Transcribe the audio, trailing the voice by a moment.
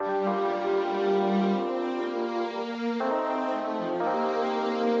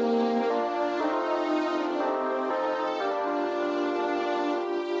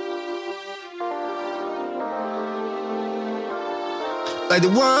like the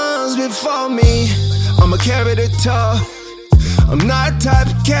ones before me. I'ma carry the torch. I'm not the type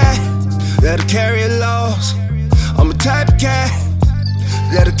of cat that'll carry loss. I'm a type of cat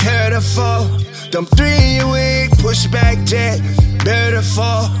that'll carry the fall. Dump 3 in your wig, push back jet, bury the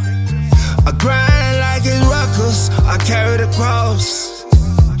fall. I grind like it's ruckers, I carry the cross.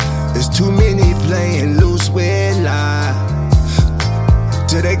 There's too many playing loose with life,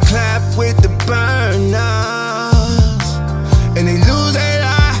 till they clap with the burners, and they lose their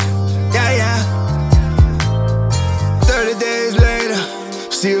life, yeah, yeah. 30 days later,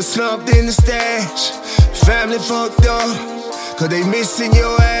 still slumped in the stash. Family fucked up, cause they missing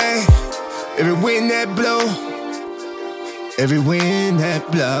your ass. Every wind that blow, every wind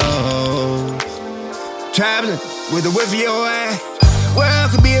that blow. Traveling with the whip of your ass.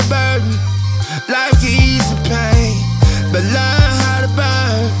 World could be a burden, life can ease the pain, but learn how to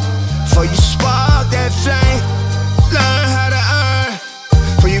burn before you spark that flame. Learn how to earn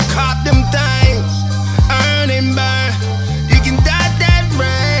before you cop them things. Earn and burn, you can dot that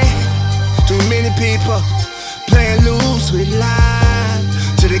rain. Too many people playing loose with life,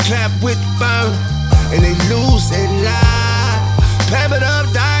 till they clap with burn, and they lose their life. Pampered up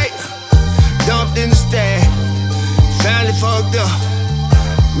tight, dumped in the stack. Family fucked up,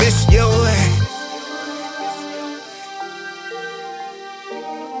 miss your ass.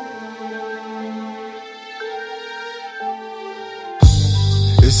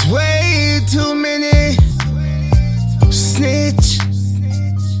 It's way too many snitch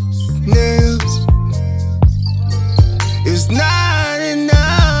niggas. It's not enough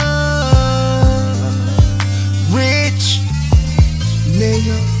rich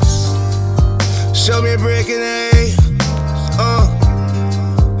niggas. Show me a brick and egg,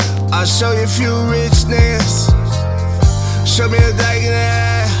 I'll show you a few rich niggas. Show me a dyke and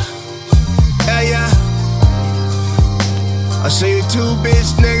egg, yeah, yeah. I'll show you 2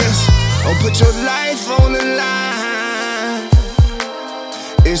 bitch niggas. Don't put your life on the line,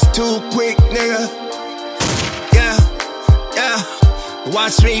 it's too quick, nigga. Yeah, yeah.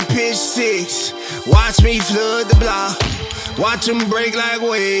 Watch me pitch 6, watch me flood the block, watch them break like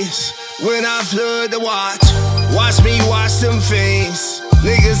waves when I flood the watch. Watch me watch them things,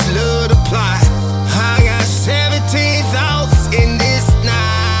 niggas love to plot. I got 17 thoughts in this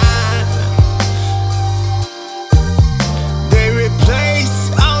night. They replace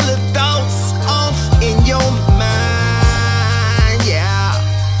all the thoughts off in your mind, yeah,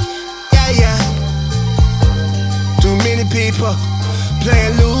 yeah, yeah. Too many people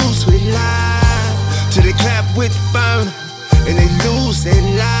playing loose with life, till they clap with burn, and they lose their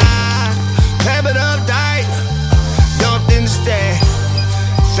life. Pampered up tight, dumped in the stack.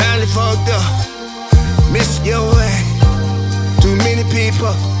 Family fucked up, miss your ass. Too many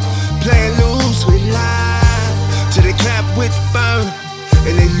people playing loose with life, till they clap with burn,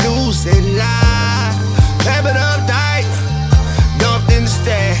 and they lose their life.